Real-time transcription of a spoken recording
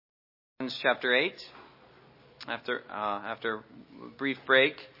Romans chapter 8, after a brief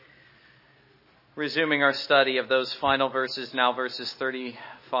break, resuming our study of those final verses, now verses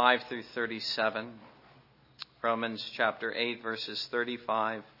 35 through 37. Romans chapter 8, verses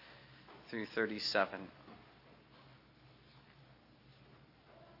 35 through 37.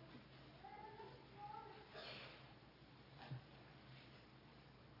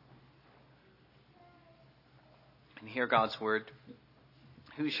 And hear God's word.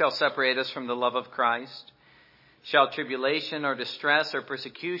 Who shall separate us from the love of Christ? Shall tribulation or distress or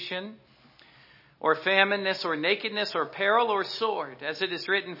persecution or famine or nakedness or peril or sword? As it is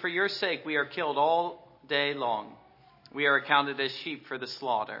written, for your sake we are killed all day long. We are accounted as sheep for the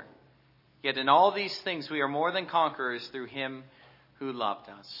slaughter. Yet in all these things we are more than conquerors through him who loved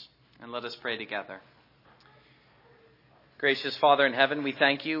us. And let us pray together. Gracious Father in heaven, we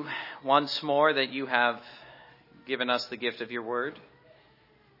thank you once more that you have given us the gift of your word.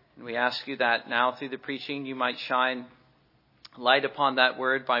 And we ask you that now through the preaching you might shine light upon that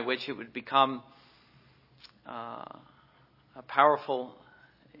word by which it would become a powerful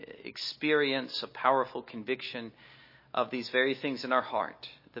experience, a powerful conviction of these very things in our heart,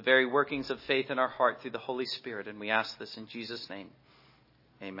 the very workings of faith in our heart through the Holy Spirit. And we ask this in Jesus' name.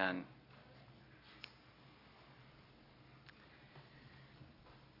 Amen.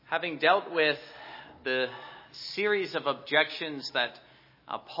 Having dealt with the series of objections that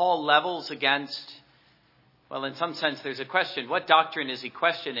Paul levels against, well, in some sense, there's a question. What doctrine is he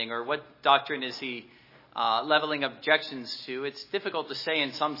questioning, or what doctrine is he leveling objections to? It's difficult to say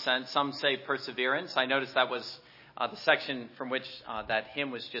in some sense. Some say perseverance. I noticed that was the section from which that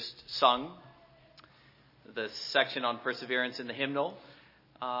hymn was just sung, the section on perseverance in the hymnal.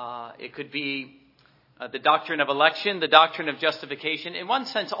 It could be the doctrine of election, the doctrine of justification. In one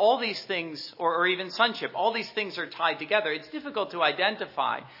sense, all these things, or even sonship, all these things are tied together. It's difficult to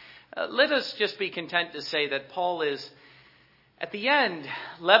identify. Let us just be content to say that Paul is, at the end,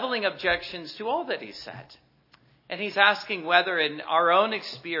 leveling objections to all that he said. And he's asking whether in our own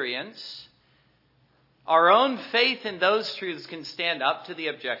experience, our own faith in those truths can stand up to the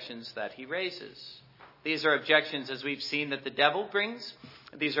objections that he raises. These are objections, as we've seen, that the devil brings.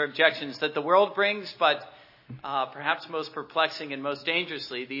 These are objections that the world brings, but perhaps most perplexing and most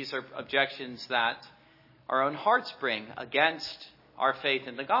dangerously, these are objections that our own hearts bring against our faith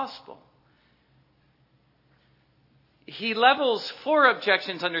in the gospel. He levels 4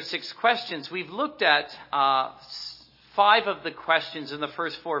 objections under 6 questions. We've looked at 5 of the questions in the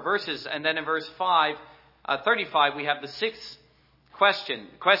first 4 verses, and then in verse 35, we have the 6th question.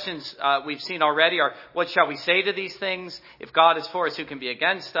 Questions we've seen already are, what shall we say to these things? If God is for us, who can be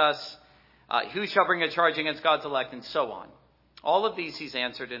against us? Who shall bring a charge against God's elect? And so on. All of these he's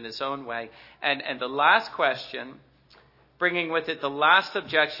answered in his own way. And the last question, bringing with it the last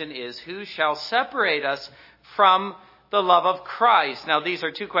objection, is, who shall separate us from the love of Christ? Now, these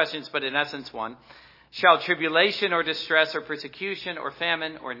are 2 questions, but in essence 1. Shall tribulation or distress or persecution or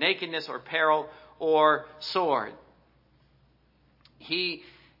famine or nakedness or peril or sword? He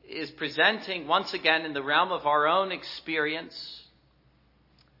is presenting once again in the realm of our own experience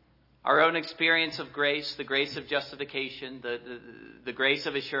of grace, the grace of justification, the grace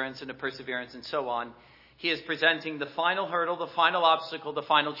of assurance and of perseverance and so on. He is presenting the final hurdle, the final obstacle, the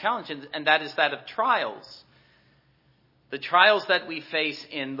final challenge, and that is that of trials. The trials that we face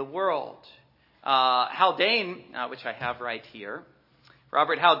in the world. Haldane, which I have right here,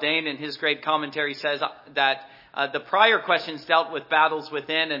 Robert Haldane in his great commentary says that the prior questions dealt with battles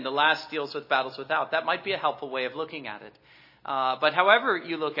within, and the last deals with battles without. That might be a helpful way of looking at it. But however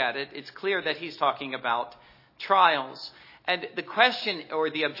you look at it, it's clear that he's talking about trials. And the question, or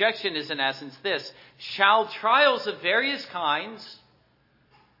the objection, is in essence this: shall trials of various kinds,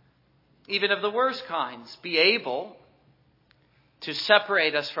 even of the worst kinds, be able to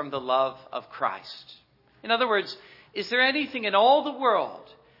separate us from the love of Christ? In other words, is there anything in all the world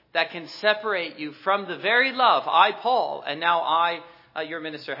that can separate you from the very love I, Paul, and now I, your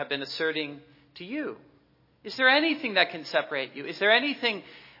minister, have been asserting to you? Is there anything that can separate you? Is there anything,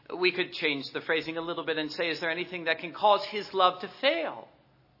 we could change the phrasing a little bit and say, is there anything that can cause his love to fail?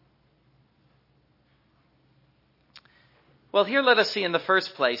 Well, here let us see in the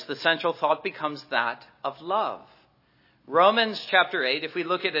first place, the central thought becomes that of love. Romans chapter 8, if we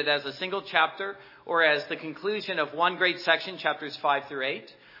look at it as a single chapter, or as the conclusion of one great section, chapters 5 through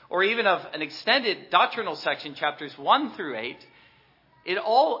 8, or even of an extended doctrinal section, chapters 1 through 8, it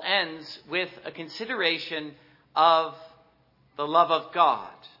all ends with a consideration of the love of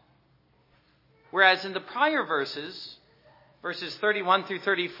God. Whereas in the prior verses 31 through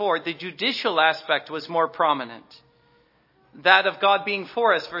 34, the judicial aspect was more prominent. that of God being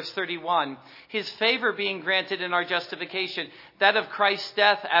for us, verse 31. His favor being granted in our justification, that of Christ's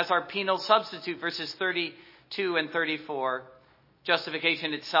death as our penal substitute, verses 32 and 34.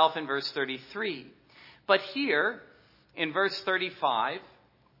 Justification itself in verse 33. But here, in verse 35,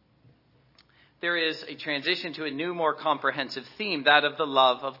 there is a transition to a new, more comprehensive theme, that of the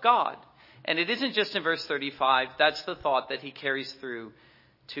love of God. And it isn't just in verse 35. That's the thought that he carries through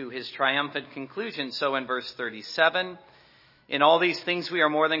to his triumphant conclusion. So in verse 37, in all these things we are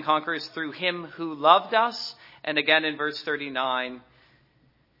more than conquerors through him who loved us. And again in verse 39,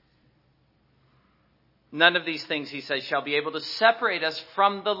 none of these things, he says, shall be able to separate us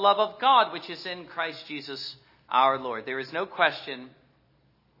from the love of God, which is in Christ Jesus our Lord. There is no question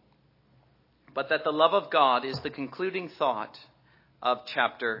but that the love of God is the concluding thought of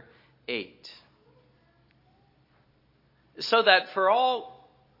chapter 8. So that for all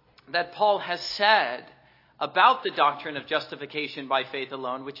that Paul has said about the doctrine of justification by faith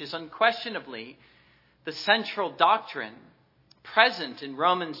alone, which is unquestionably the central doctrine present in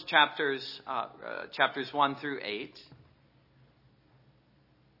Romans chapters 1 through 8,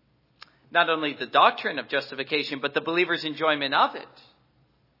 not only the doctrine of justification, but the believer's enjoyment of it,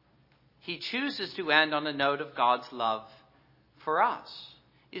 he chooses to end on a note of God's love for us.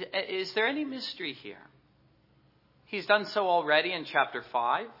 Is there any mystery here? He's done so already in chapter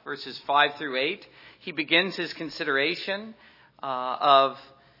 5, verses 5 through 8. He begins his consideration of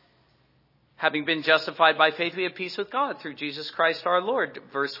having been justified by faith, we have peace with God through Jesus Christ our Lord,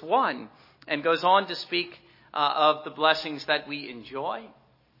 verse 1, and goes on to speak of the blessings that we enjoy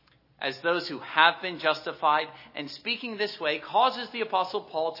as those who have been justified, and speaking this way causes the Apostle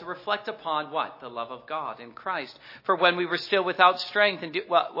Paul to reflect upon what? The love of God in Christ. For when we were still without strength, and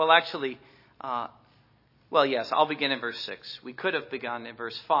I'll begin in verse 6. We could have begun in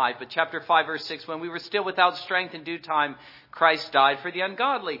verse 5, but chapter 5, verse 6, when we were still without strength, in due time Christ died for the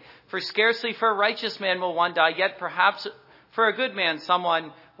ungodly. For scarcely for a righteous man will one die, yet perhaps for a good man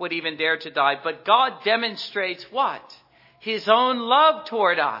someone would even dare to die. But God demonstrates what? His own love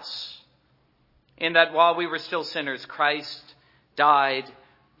toward us, in that while we were still sinners, Christ died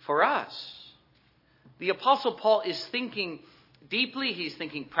for us. The Apostle Paul is thinking deeply, he's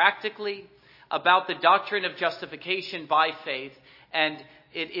thinking practically about the doctrine of justification by faith, and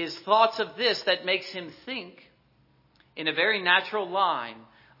it is thoughts of this that makes him think in a very natural line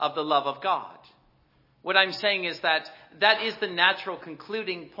of the love of God. What I'm saying is that is the natural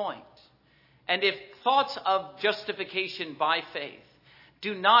concluding point. And if thoughts of justification by faith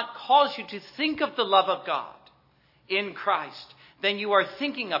do not cause you to think of the love of God in Christ, then you are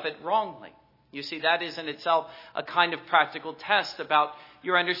thinking of it wrongly. You see, that is in itself a kind of practical test about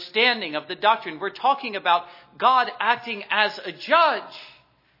your understanding of the doctrine. We're talking about God acting as a judge.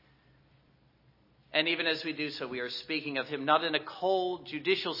 And even as we do so, we are speaking of him not in a cold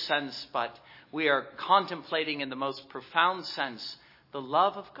judicial sense, but we are contemplating in the most profound sense the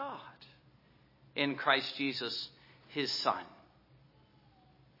love of God in Christ Jesus, his Son.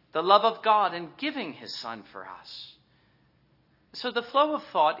 The love of God in giving his Son for us. So the flow of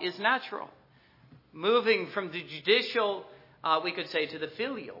thought is natural. Moving from the judicial, we could say, to the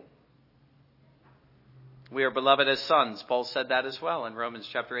filial. We are beloved as sons. Paul said that as well in Romans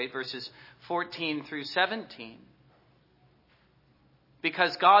chapter 8, verses 14 through 17.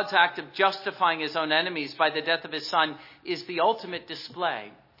 Because God's act of justifying his own enemies by the death of his Son is the ultimate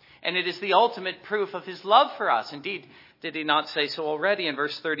display. And it is the ultimate proof of his love for us. Indeed, did he not say so already in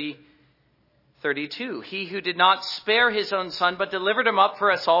verse 32? He who did not spare his own Son, but delivered him up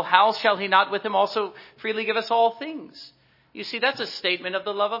for us all, how shall he not with him also freely give us all things? You see, that's a statement of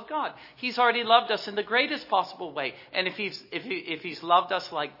the love of God. He's already loved us in the greatest possible way. And if he's loved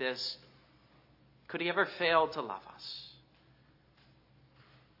us like this, could he ever fail to love us?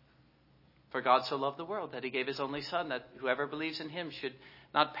 For God so loved the world that he gave his only Son, that whoever believes in him should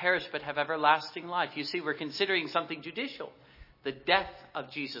not perish but have everlasting life. You see, we're considering something judicial. The death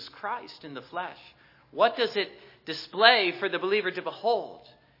of Jesus Christ in the flesh. What does it display for the believer to behold?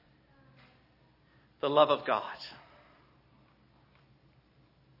 The love of God.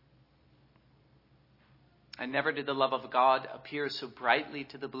 And never did the love of God appear so brightly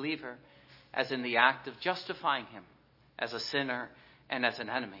to the believer as in the act of justifying him as a sinner and as an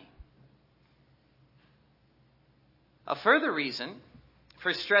enemy. A further reason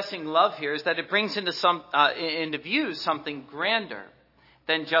for stressing love here is that it brings into view something grander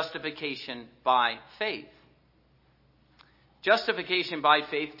than justification by faith. Justification by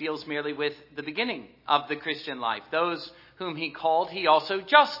faith deals merely with the beginning of the Christian life. Those whom he called, he also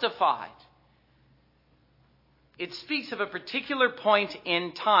justified. It speaks of a particular point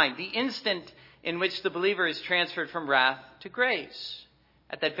in time, the instant in which the believer is transferred from wrath to grace.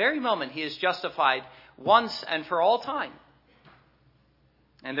 At that very moment, he is justified once and for all time.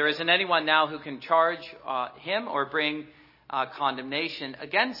 And there isn't anyone now who can charge him or bring condemnation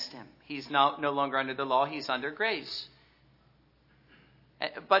against him. He's no longer under the law, he's under grace.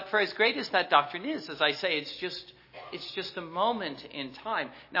 But for as great as that doctrine is, as I say, it's just a moment in time.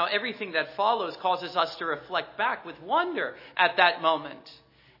 Now, everything that follows causes us to reflect back with wonder at that moment.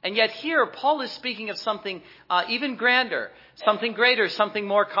 And yet here, Paul is speaking of something even grander, something greater, something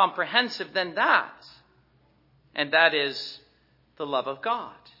more comprehensive than that. And that is the love of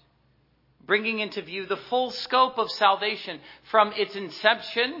God, bringing into view the full scope of salvation from its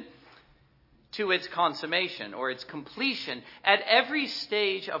inception to its consummation or its completion. At every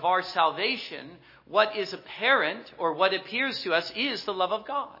stage of our salvation, what is apparent or what appears to us is the love of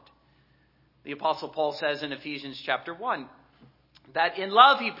God. The Apostle Paul says in Ephesians chapter 1 that in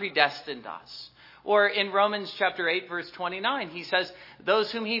love he predestined us. Or in Romans chapter 8, verse 29, he says,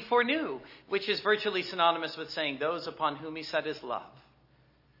 those whom he foreknew, which is virtually synonymous with saying those upon whom he set his love.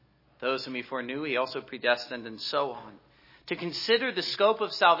 Those whom he foreknew, he also predestined, and so on. To consider the scope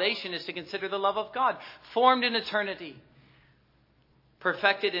of salvation is to consider the love of God, formed in eternity,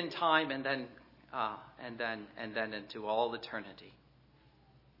 perfected in time, and then into all eternity.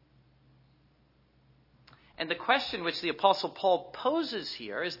 And the question which the Apostle Paul poses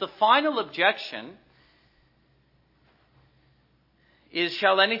here is the final objection is,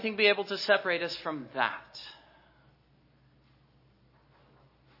 shall anything be able to separate us from that?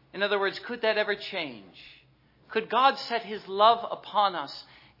 In other words, could that ever change? Could God set his love upon us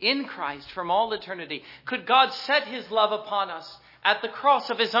in Christ from all eternity? Could God set his love upon us at the cross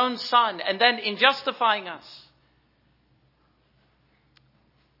of his own Son, and then in justifying us,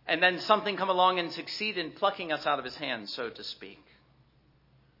 and then something come along and succeed in plucking us out of his hands, so to speak?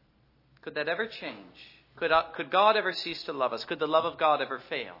 Could that ever change? Could God ever cease to love us? Could the love of God ever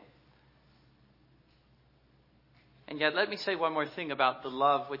fail? And yet, let me say one more thing about the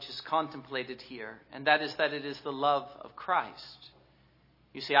love which is contemplated here, and that is that it is the love of Christ.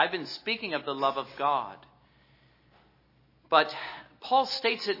 You see, I've been speaking of the love of God, but Paul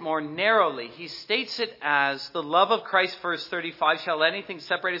states it more narrowly. He states it as the love of Christ, verse 35. Shall anything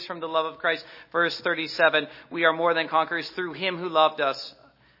separate us from the love of Christ? Verse 37. We are more than conquerors through him who loved us.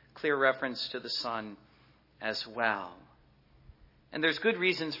 Clear reference to the Son as well. And there's good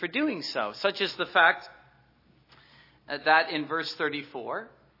reasons for doing so, such as the fact that in verse 34,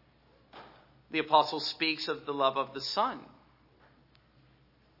 the apostle speaks of the love of the Son.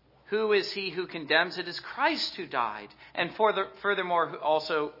 Who is he who condemns? It is Christ who died, and furthermore who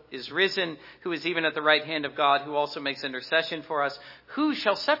also is risen, who is even at the right hand of God, who also makes intercession for us. Who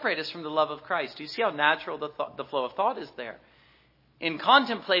shall separate us from the love of Christ? Do you see how natural the flow of thought is there? In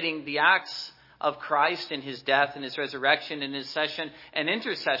contemplating the acts of Christ in his death and his resurrection and his session and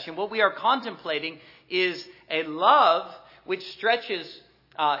intercession, what we are contemplating is a love which stretches,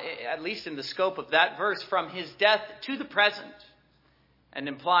 at least in the scope of that verse, from his death to the present, and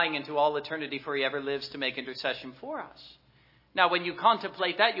implying into all eternity, for he ever lives to make intercession for us. Now, when you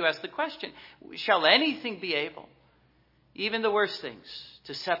contemplate that, you ask the question, shall anything be able, even the worst things,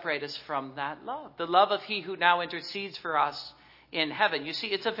 to separate us from that love? The love of he who now intercedes for us in heaven. You see,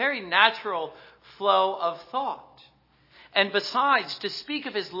 it's a very natural flow of thought. And besides, to speak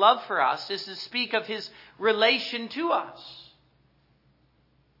of his love for us is to speak of his relation to us.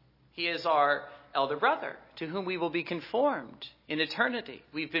 He is our elder brother, to whom we will be conformed in eternity.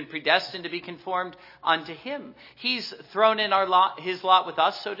 We've been predestined to be conformed unto him. He's thrown in his lot with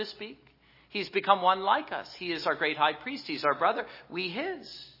us, so to speak. He's become one like us. He is our great high priest. He's our brother. We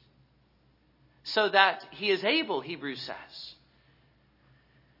his. So that he is able, Hebrews says.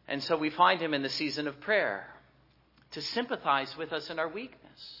 And so we find him in the season of prayer to sympathize with us in our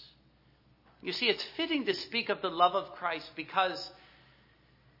weakness. You see, it's fitting to speak of the love of Christ because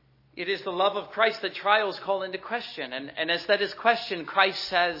it is the love of Christ that trials call into question. And as that is questioned, Christ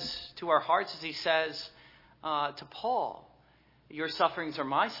says to our hearts, as he says to Paul, your sufferings are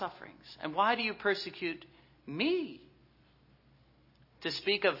my sufferings. And why do you persecute me? To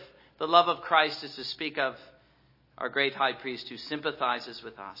speak of the love of Christ is to speak of our great high priest who sympathizes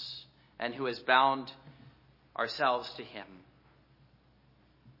with us and who has bound ourselves to him.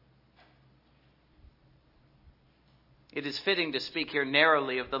 It is fitting to speak here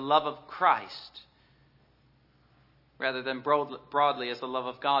narrowly of the love of Christ rather than broadly as the love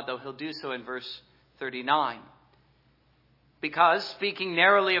of God, though he'll do so in verse 39. Because speaking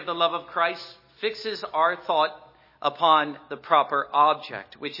narrowly of the love of Christ fixes our thought upon the proper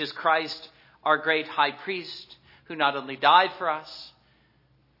object, which is Christ, our great high priest, who not only died for us,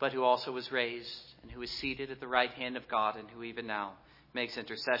 but who also was raised and who is seated at the right hand of God and who even now makes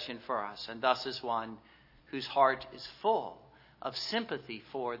intercession for us, and thus is one whose heart is full of sympathy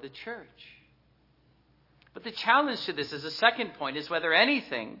for the church. But the challenge to this, as a second point, is whether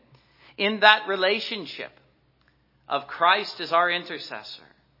anything in that relationship of Christ as our intercessor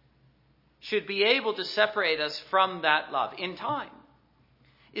should be able to separate us from that love in time.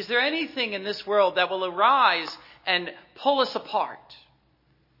 Is there anything in this world that will arise and pull us apart?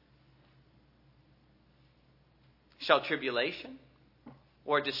 Shall tribulation,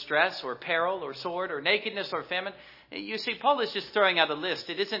 or distress, or peril, or sword, or nakedness, or famine? You see, Paul is just throwing out a list.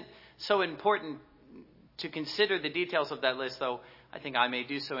 It isn't so important to consider the details of that list, though I think I may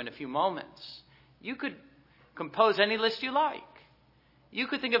do so in a few moments. You could compose any list you like. You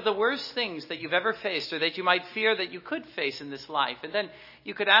could think of the worst things that you've ever faced or that you might fear that you could face in this life. And then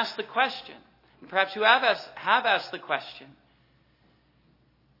you could ask the question, and perhaps you have asked the question,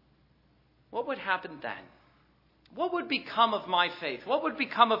 what would happen then? What would become of my faith? What would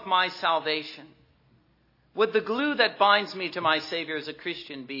become of my salvation? Would the glue that binds me to my Savior as a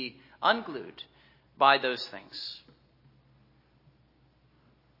Christian be unglued by those things?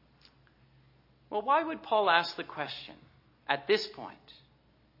 Well, why would Paul ask the question at this point?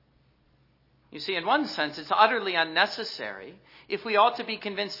 You see, in one sense, it's utterly unnecessary. If we ought to be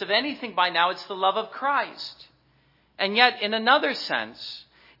convinced of anything by now, it's the love of Christ. And yet, in another sense,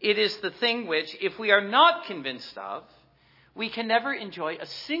 it is the thing which, if we are not convinced of, we can never enjoy a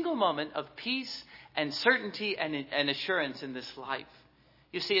single moment of peace and certainty and assurance in this life.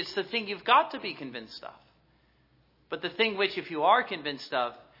 You see, it's the thing you've got to be convinced of. But the thing which, if you are convinced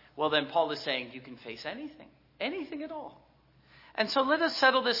of, well, then Paul is saying you can face anything at all. And so let us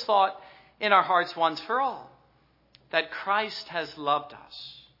settle this thought in our hearts once for all, that Christ has loved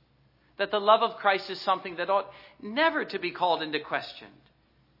us, that the love of Christ is something that ought never to be called into question,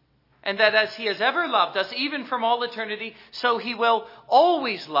 and that as he has ever loved us, even from all eternity, so he will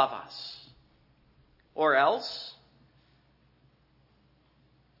always love us. Or else,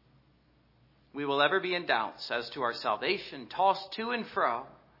 we will ever be in doubts as to our salvation, tossed to and fro,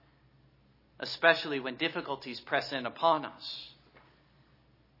 especially when difficulties press in upon us.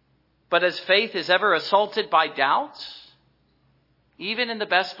 But as faith is ever assaulted by doubts, even in the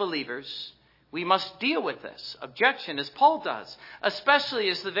best believers, we must deal with this objection as Paul does, especially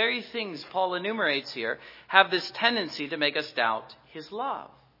as the very things Paul enumerates here have this tendency to make us doubt his love.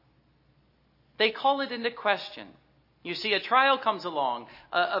 They call it into question. You see, a trial comes along,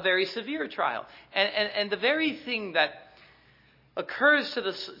 a very severe trial. And the very thing that occurs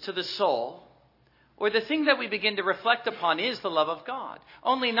to the soul, or the thing that we begin to reflect upon, is the love of God.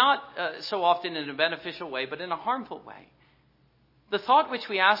 Only not so often in a beneficial way, but in a harmful way. The thought which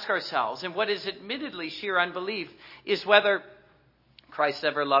we ask ourselves, in what is admittedly sheer unbelief, is whether Christ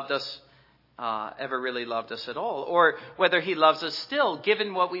ever loved us, ever really loved us at all, or whether he loves us still,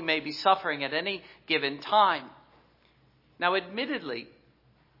 given what we may be suffering at any given time. Now, admittedly,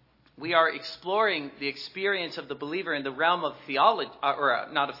 we are exploring the experience of the believer in the realm of theology,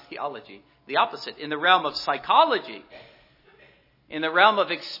 not of theology, the opposite, in the realm of psychology, in the realm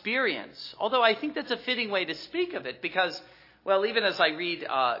of experience. Although I think that's a fitting way to speak of it, because, well, even as I read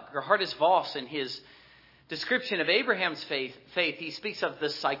Geerhardus Vos in his description of Abraham's faith, he speaks of the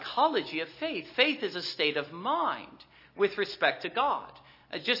psychology of faith. Faith is a state of mind with respect to God,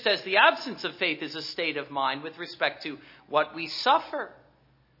 just as the absence of faith is a state of mind with respect to what we suffer,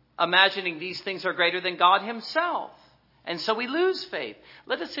 imagining these things are greater than God himself. And so we lose faith.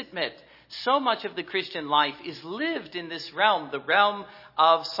 Let us admit, so much of the Christian life is lived in this realm, the realm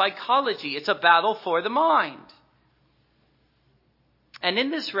of psychology. It's a battle for the mind. And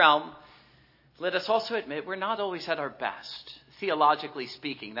in this realm, let us also admit we're not always at our best, theologically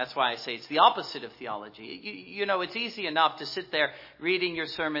speaking. That's why I say it's the opposite of theology. You know, it's easy enough to sit there reading your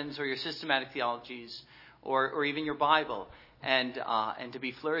sermons or your systematic theologies or even your Bible and to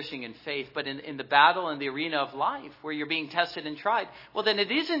be flourishing in faith. But in the battle and the arena of life where you're being tested and tried, well, then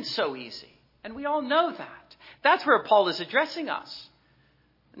it isn't so easy. And we all know that. That's where Paul is addressing us.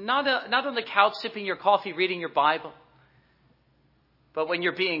 Not on the couch sipping your coffee, reading your Bible, but when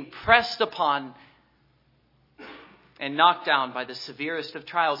you're being pressed upon and knocked down by the severest of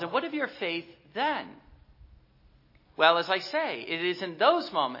trials. And what of your faith then? Well, as I say, it is in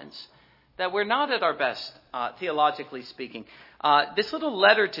those moments that we're not at our best, theologically speaking. This little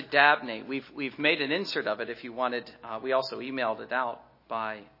letter to Dabney, we've made an insert of it if you wanted. We also emailed it out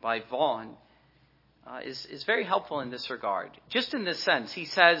by Vaughn, is very helpful in this regard. Just in this sense, he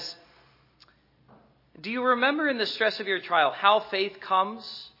says, do you remember in the stress of your trial how faith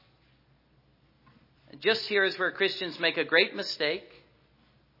comes? Just here is where Christians make a great mistake.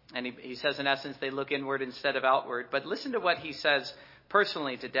 And he says, in essence, they look inward instead of outward. But listen to what he says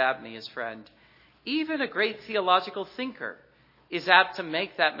personally to Dabney, his friend. Even a great theological thinker is apt to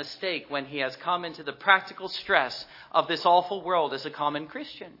make that mistake when he has come into the practical stress of this awful world as a common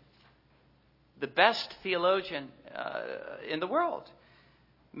Christian. The best theologian in the world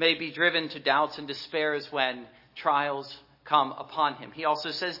may be driven to doubts and despairs when trials come upon him. He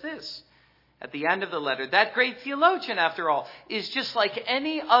also says this at the end of the letter: that great theologian, after all, is just like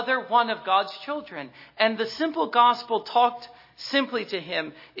any other one of God's children. And the simple gospel talked simply to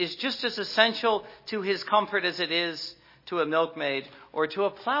him is just as essential to his comfort as it is to a milkmaid or to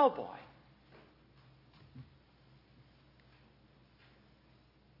a plowboy.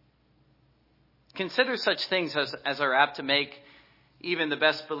 Consider such things as are apt to make even the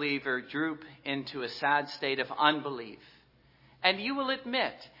best believer droop into a sad state of unbelief. And you will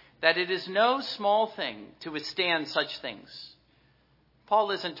admit that it is no small thing to withstand such things.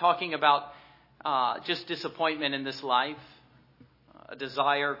 Paul isn't talking about just disappointment in this life, a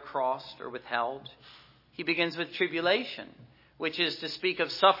desire crossed or withheld. He begins with tribulation, which is to speak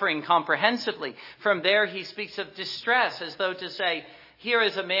of suffering comprehensively. From there, he speaks of distress, as though to say, here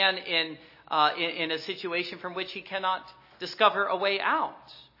is a man in a situation from which he cannot discover a way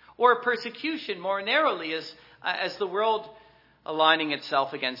out. Or persecution, more narrowly, as the world aligning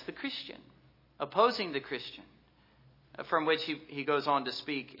itself against the Christian, opposing the Christian, from which he goes on to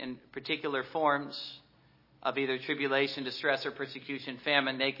speak in particular forms of either tribulation, distress, or persecution,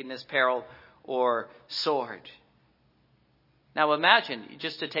 famine, nakedness, peril, or sword. Now imagine,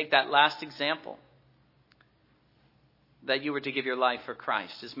 just to take that last example, that you were to give your life for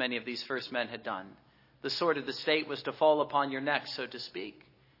Christ, as many of these first men had done. The sword of the state was to fall upon your neck, so to speak.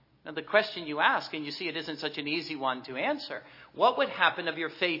 Now the question you ask, and you see it isn't such an easy one to answer, what would happen of your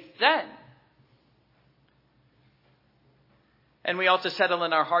faith then? And we ought to settle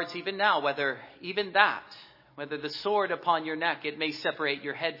in our hearts even now, whether the sword upon your neck, it may separate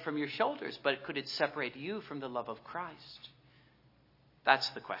your head from your shoulders, but could it separate you from the love of Christ? That's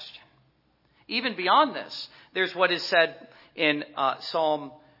the question. Even beyond this, there's what is said in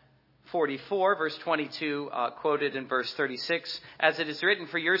Psalm 44, verse 22, quoted in verse 36. As it is written,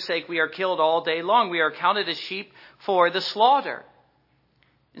 for your sake we are killed all day long. We are counted as sheep for the slaughter.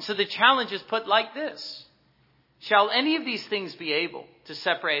 And so the challenge is put like this. Shall any of these things be able to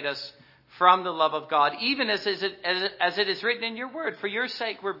separate us from the love of God, even as it is written in your word? For your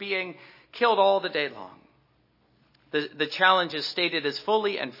sake we're being killed all the day long. The challenge is stated as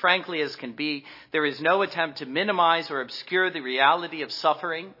fully and frankly as can be. There is no attempt to minimize or obscure the reality of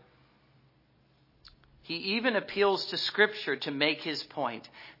suffering. He even appeals to Scripture to make his point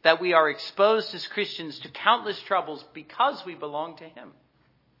that we are exposed as Christians to countless troubles because we belong to him.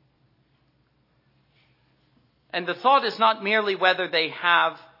 And the thought is not merely whether they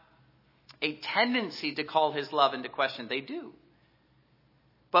have a tendency to call his love into question. They do.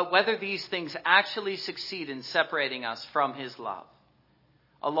 But whether these things actually succeed in separating us from his love.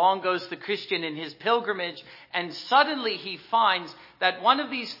 Along goes the Christian in his pilgrimage, and suddenly he finds that one of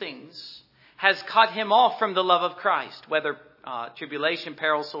these things has cut him off from the love of Christ, whether tribulation,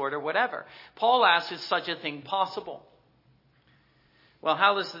 peril, sword, or whatever. Paul asks, is such a thing possible? Well,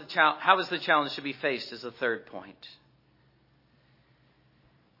 how is the challenge to be faced is the third point.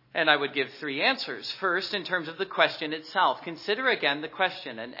 And I would give three answers. First, in terms of the question itself, consider again the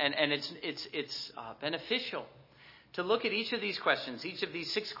question, and it's beneficial to look at each of these questions, each of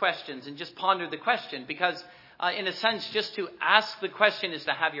these 6 questions, and just ponder the question, because in a sense, just to ask the question is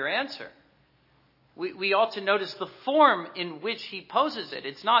to have your answer. We ought to notice the form in which he poses it.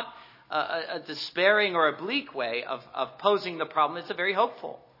 It's not a despairing or a bleak way of posing the problem. It's a very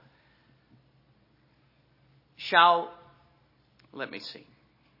hopeful. Let me see.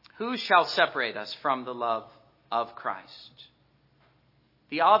 Who shall separate us from the love of Christ?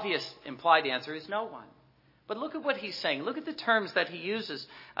 The obvious implied answer is no one. But look at what he's saying. Look at the terms that he uses.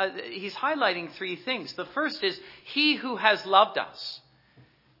 He's highlighting 3 things. The first is he who has loved us.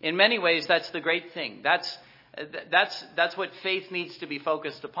 In many ways, that's the great thing. That's what faith needs to be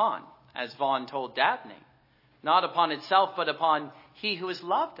focused upon, as Vaughan told Dabney. Not upon itself, but upon he who has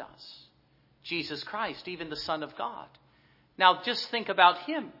loved us. Jesus Christ, even the Son of God. Now, just think about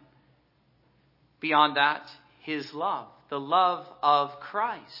him. Beyond that, his love, the love of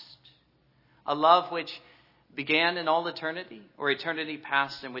Christ. A love which began in all eternity, or eternity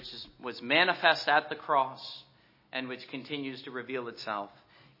past, and which was manifest at the cross, and which continues to reveal itself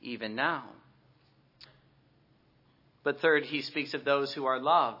even now. But third, he speaks of those who are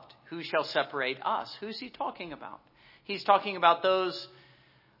loved. Who shall separate us? Who's he talking about? He's talking about those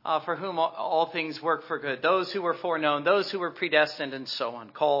for whom all things work for good, those who were foreknown, those who were predestined, and so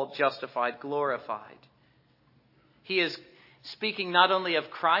on, called, justified, glorified. He is speaking not only of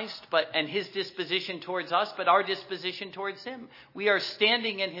Christ and his disposition towards us, but our disposition towards him. We are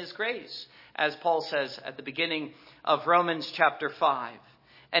standing in his grace, as Paul says at the beginning of Romans chapter 5.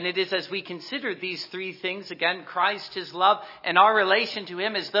 And it is as we consider these three things, again, Christ, his love, and our relation to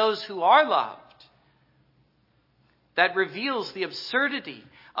him as those who are loved, that reveals the absurdity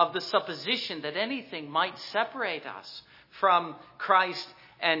of the supposition that anything might separate us from Christ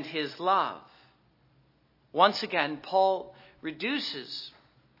and his love. Once again, Paul reduces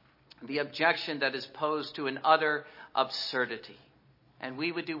the objection that is posed to an utter absurdity. And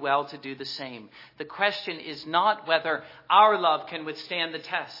we would do well to do the same. The question is not whether our love can withstand the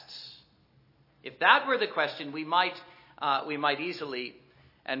tests. If that were the question, we might easily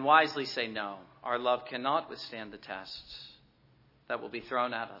and wisely say no. Our love cannot withstand the tests that will be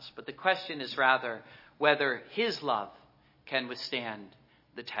thrown at us. But the question is rather whether his love can withstand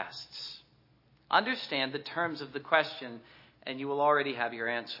the tests. Understand the terms of the question, and you will already have your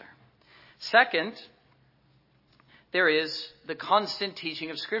answer. Second, there is the constant teaching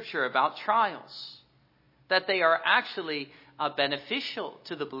of Scripture about trials, that they are actually beneficial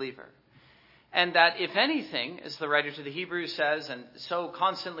to the believer. And that if anything, as the writer to the Hebrews says, and so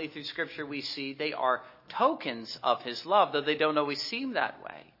constantly through Scripture we see, they are tokens of his love, though they don't always seem that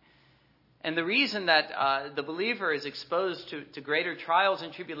way. And the reason that the believer is exposed to greater trials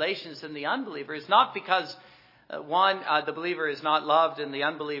and tribulations than the unbeliever is not because, the believer is not loved and the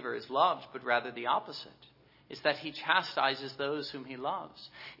unbeliever is loved, but rather the opposite. It's that he chastises those whom he loves.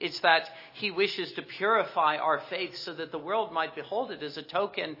 It's that he wishes to purify our faith so that the world might behold it as a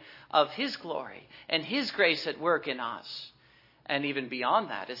token of his glory and his grace at work in us. And even beyond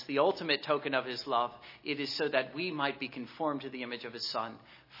that, as the ultimate token of his love, it is so that we might be conformed to the image of his Son,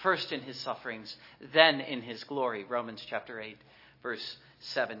 first in his sufferings, then in his glory. Romans chapter 8, verse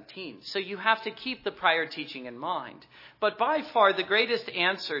 17. So you have to keep the prior teaching in mind. But by far the greatest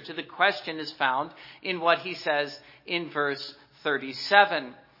answer to the question is found in what he says in verse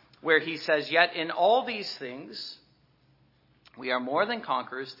 37, where he says, "Yet in all these things we are more than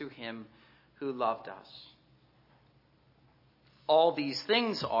conquerors through him who loved us." All these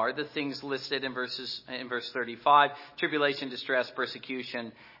things are the things listed in verse 35, tribulation, distress,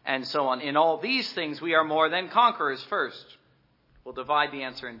 persecution, and so on. In all these things we are more than conquerors first. We'll divide the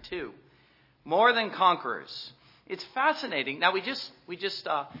answer in two. More than conquerors. It's fascinating. Now, we just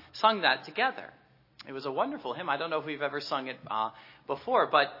sung that together. It was a wonderful hymn. I don't know if we've ever sung it before,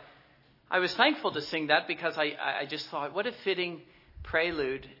 but I was thankful to sing that because I just thought, what a fitting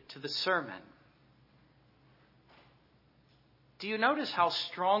prelude to the sermon. Do you notice how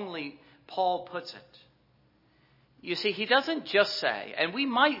strongly Paul puts it? You see, he doesn't just say, and we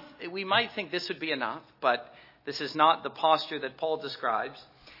might think this would be enough, but this is not the posture that Paul describes,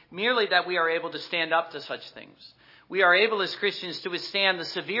 merely that we are able to stand up to such things. We are able as Christians to withstand the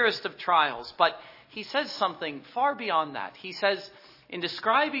severest of trials, but he says something far beyond that. He says, in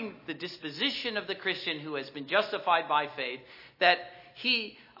describing the disposition of the Christian who has been justified by faith, that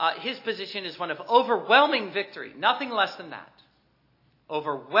his position is one of overwhelming victory, nothing less than that.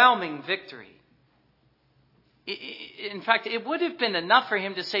 Overwhelming victory. In fact, it would have been enough for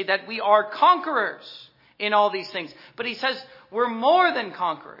him to say that we are conquerors in all these things. But he says we're more than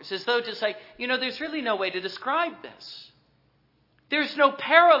conquerors, as though to say, there's really no way to describe this. There's no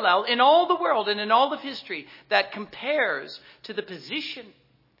parallel in all the world and in all of history that compares to the position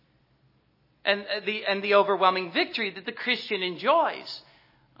and the overwhelming victory that the Christian enjoys,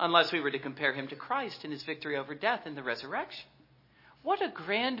 unless we were to compare him to Christ and his victory over death in the resurrection. What a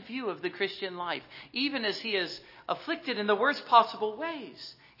grand view of the Christian life. Even as he is afflicted in the worst possible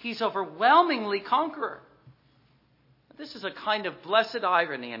ways, he's overwhelmingly conqueror. This is a kind of blessed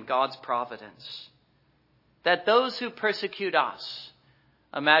irony in God's providence, that those who persecute us,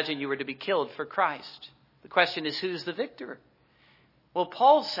 imagine you were to be killed for Christ. The question is, who's the victor? Well,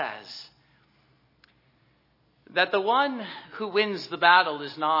 Paul says that the one who wins the battle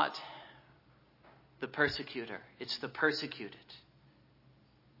is not the persecutor, it's the persecuted.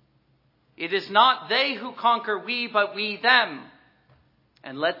 It is not they who conquer we, but we them.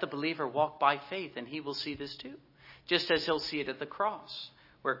 And let the believer walk by faith, and he will see this too, just as he'll see it at the cross,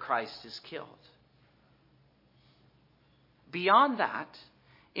 where Christ is killed. Beyond that,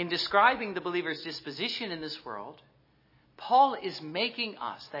 in describing the believer's disposition in this world, Paul is making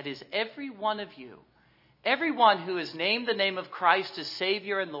us, that is, every one of you, everyone who has named the name of Christ as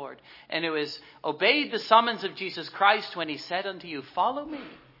Savior and Lord, and who has obeyed the summons of Jesus Christ when he said unto you, "Follow me."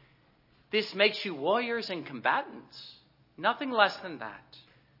 This makes you warriors and combatants. Nothing less than that.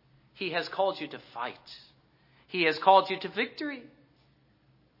 He has called you to fight. He has called you to victory,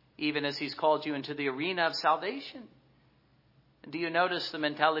 even as he's called you into the arena of salvation. Do you notice the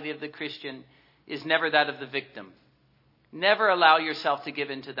mentality of the Christian is never that of the victim? Never allow yourself to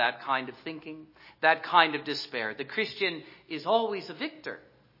give into that kind of thinking, that kind of despair. The Christian is always a victor.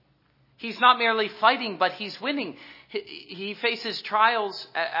 He's not merely fighting, but he's winning. He faces trials.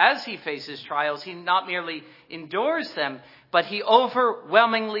 As he faces trials, he not merely endures them, but he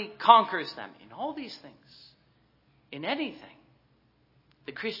overwhelmingly conquers them. In all these things, in anything,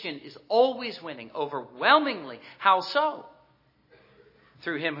 the Christian is always winning overwhelmingly. How so?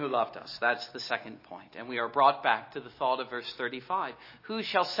 Through him who loved us. That's the second point. And we are brought back to the thought of verse 35. Who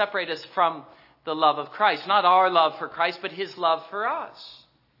shall separate us from the love of Christ? Not our love for Christ, but his love for us.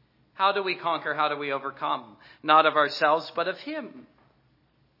 How do we conquer? How do we overcome? Not of ourselves, but of him.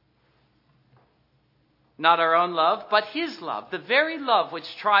 Not our own love, but his love. The very love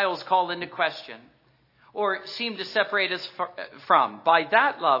which trials call into question or seem to separate us from. By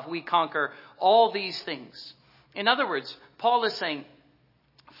that love, we conquer all these things. In other words, Paul is saying,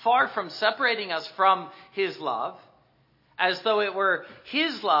 far from separating us from his love, as though it were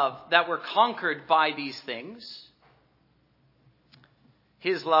his love that were conquered by these things,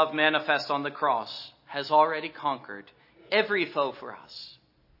 his love manifest on the cross has already conquered every foe for us.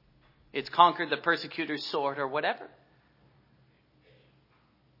 It's conquered the persecutor's sword or whatever.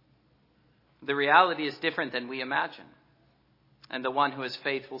 The reality is different than we imagine, and the one who has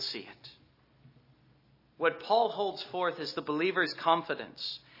faith will see it. What Paul holds forth as the believer's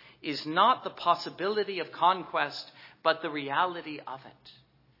confidence is not the possibility of conquest, but the reality of it.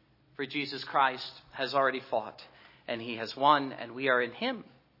 For Jesus Christ has already fought, and he has won, and we are in him.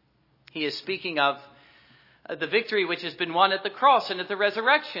 He is speaking of the victory which has been won at the cross and at the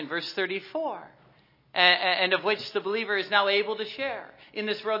resurrection, verse 34, and of which the believer is now able to share. In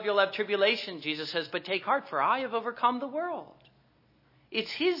this world you'll have tribulation, Jesus says, but take heart, for I have overcome the world.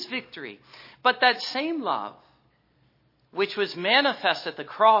 It's his victory. But that same love, which was manifest at the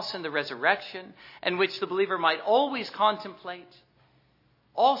cross and the resurrection, and which the believer might always contemplate,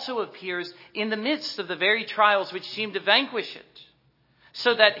 also appears in the midst of the very trials which seem to vanquish it.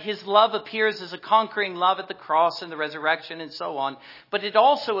 So that his love appears as a conquering love at the cross and the resurrection and so on. But it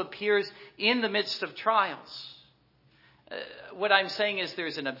also appears in the midst of trials. What I'm saying is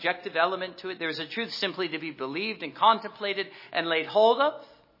there's an objective element to it. There's a truth simply to be believed and contemplated and laid hold of.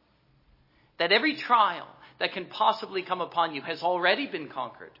 That every trial that can possibly come upon you has already been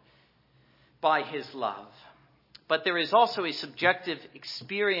conquered by his love. But there is also a subjective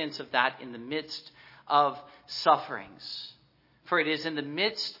experience of that in the midst of sufferings. For it is in the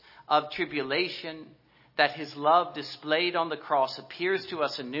midst of tribulation that his love displayed on the cross appears to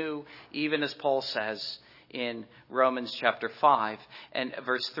us anew, even as Paul says in Romans chapter 5 and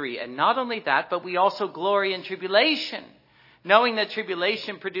verse 3. And not only that, but we also glory in tribulation, knowing that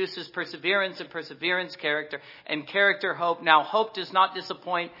tribulation produces perseverance, and perseverance character, and character hope. Now hope does not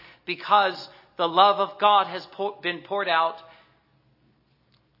disappoint, because the love of God has been poured out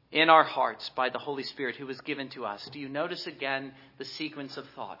in our hearts by the Holy Spirit who was given to us. Do you notice again the sequence of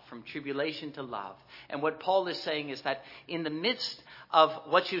thought from tribulation to love? And what Paul is saying is that in the midst of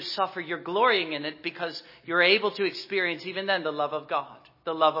what you suffer, you're glorying in it because you're able to experience even then the love of God,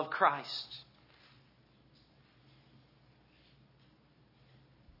 the love of Christ.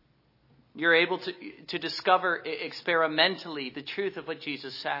 You're able to discover experimentally the truth of what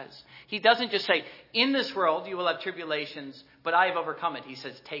Jesus says. He doesn't just say, in this world you will have tribulations, but I have overcome it. He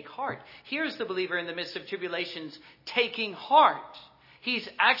says, take heart. Here's the believer in the midst of tribulations taking heart. He's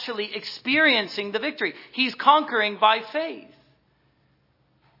actually experiencing the victory. He's conquering by faith.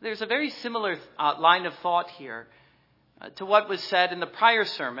 There's a very similar line of thought here to what was said in the prior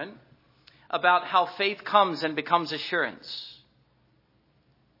sermon about how faith comes and becomes assurance.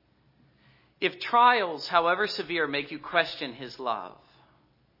 If trials, however severe, make you question his love,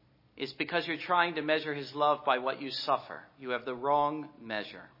 it's because you're trying to measure his love by what you suffer. You have the wrong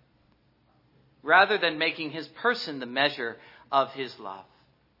measure. Rather than making his person the measure of his love.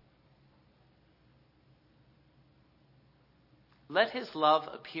 Let his love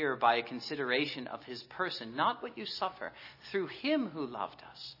appear by a consideration of his person, not what you suffer, through him who loved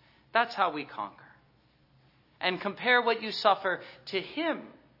us. That's how we conquer. And compare what you suffer to him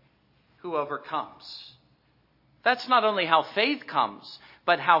who overcomes. That's not only how faith comes,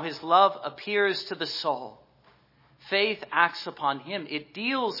 but how his love appears to the soul. Faith acts upon him. It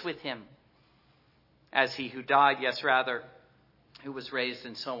deals with him as he who died, yes, rather, who was raised,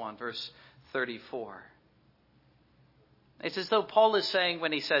 and so on. Verse 34. It's as though Paul is saying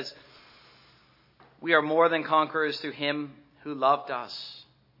when he says, we are more than conquerors through him who loved us.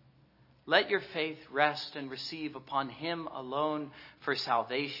 Let your faith rest and receive upon him alone for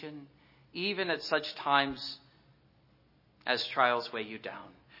salvation, even at such times as trials weigh you down.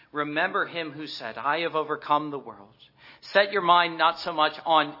 Remember him who said, I have overcome the world. Set your mind not so much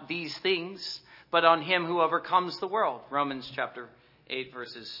on these things, but on him who overcomes the world. Romans chapter 8,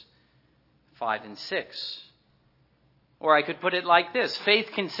 verses 5 and 6. Or I could put it like this. Faith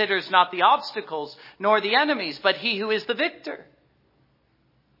considers not the obstacles nor the enemies, but he who is the victor.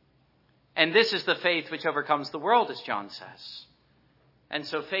 And this is the faith which overcomes the world, as John says. And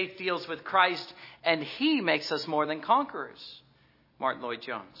so faith deals with Christ, and he makes us more than conquerors. Martin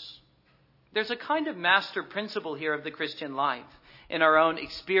Lloyd-Jones. There's a kind of master principle here of the Christian life in our own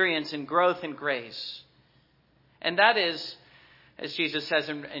experience and growth in grace. And that is, as Jesus says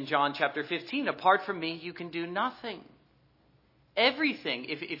in John chapter 15, apart from me, you can do nothing. Everything,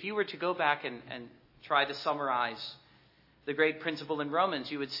 if you were to go back and try to summarize the great principle in Romans,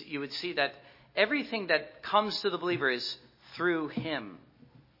 you would see that everything that comes to the believer is through him.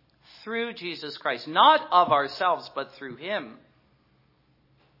 Through Jesus Christ. Not of ourselves, but through him.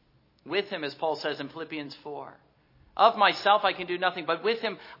 With him, as Paul says in Philippians 4. Of myself I can do nothing, but with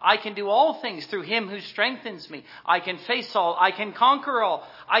him I can do all things through him who strengthens me. I can face all, I can conquer all.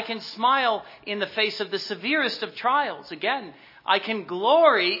 I can smile in the face of the severest of trials. Again, I can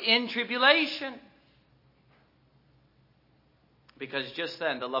glory in tribulation. Because just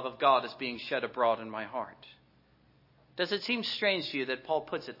then the love of God is being shed abroad in my heart. Does it seem strange to you that Paul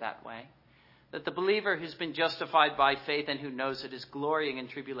puts it that way? That the believer who's been justified by faith and who knows it is glorying in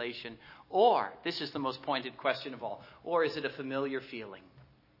tribulation? Or, this is the most pointed question of all, or is it a familiar feeling?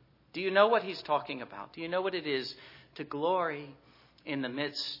 Do you know what he's talking about? Do you know what it is to glory in the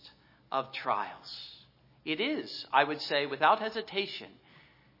midst of trials? It is, I would say, without hesitation,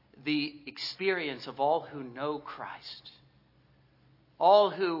 the experience of all who know Christ.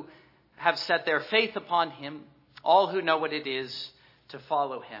 All who have set their faith upon him. All who know what it is to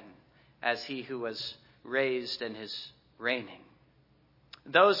follow him as he who was raised and is reigning.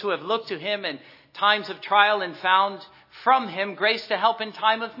 Those who have looked to him in times of trial and found from him grace to help in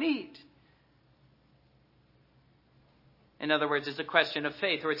time of need. In other words, it's a question of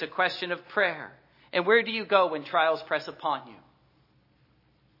faith, or it's a question of prayer. And where do you go when trials press upon you?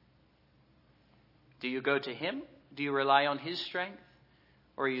 Do you go to him? Do you rely on his strength?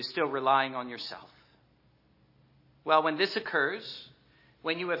 Or are you still relying on yourself? Well, when this occurs,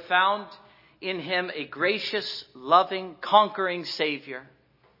 when you have found in him a gracious, loving, conquering Savior,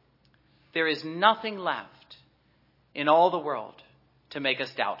 there is nothing left in all the world to make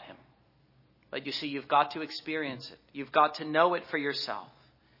us doubt him. But you see, you've got to experience it. You've got to know it for yourself.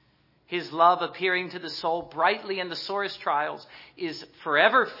 His love appearing to the soul brightly in the sorest trials is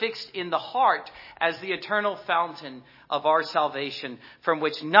forever fixed in the heart as the eternal fountain of our salvation, from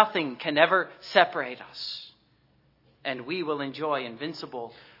which nothing can ever separate us. And we will enjoy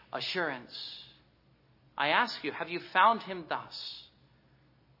invincible assurance. I ask you, have you found him thus?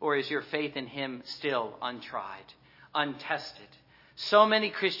 Or is your faith in him still untried, untested? So many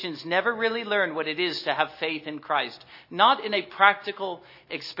Christians never really learn what it is to have faith in Christ. Not in a practical,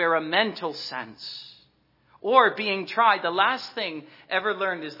 experimental sense. Or being tried. The last thing ever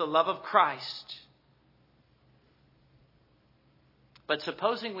learned is the love of Christ. But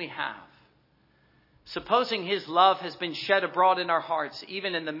supposing we have. Supposing his love has been shed abroad in our hearts,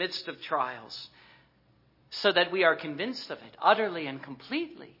 even in the midst of trials, so that we are convinced of it utterly and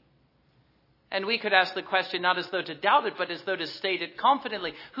completely. And we could ask the question not as though to doubt it, but as though to state it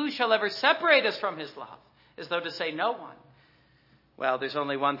confidently. Who shall ever separate us from his love? As though to say no one. Well, there's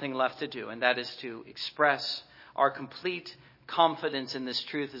only one thing left to do, and that is to express our complete confidence in this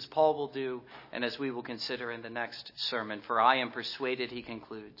truth, as Paul will do, and as we will consider in the next sermon. For I am persuaded, he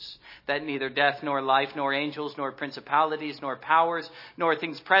concludes, that neither death nor life, nor angels, nor principalities, nor powers, nor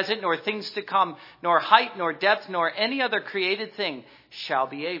things present, nor things to come, nor height, nor depth, nor any other created thing shall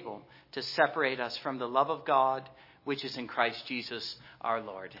be able to separate us from the love of God, which is in Christ Jesus our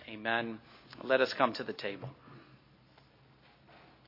Lord. Amen. Let us come to the table.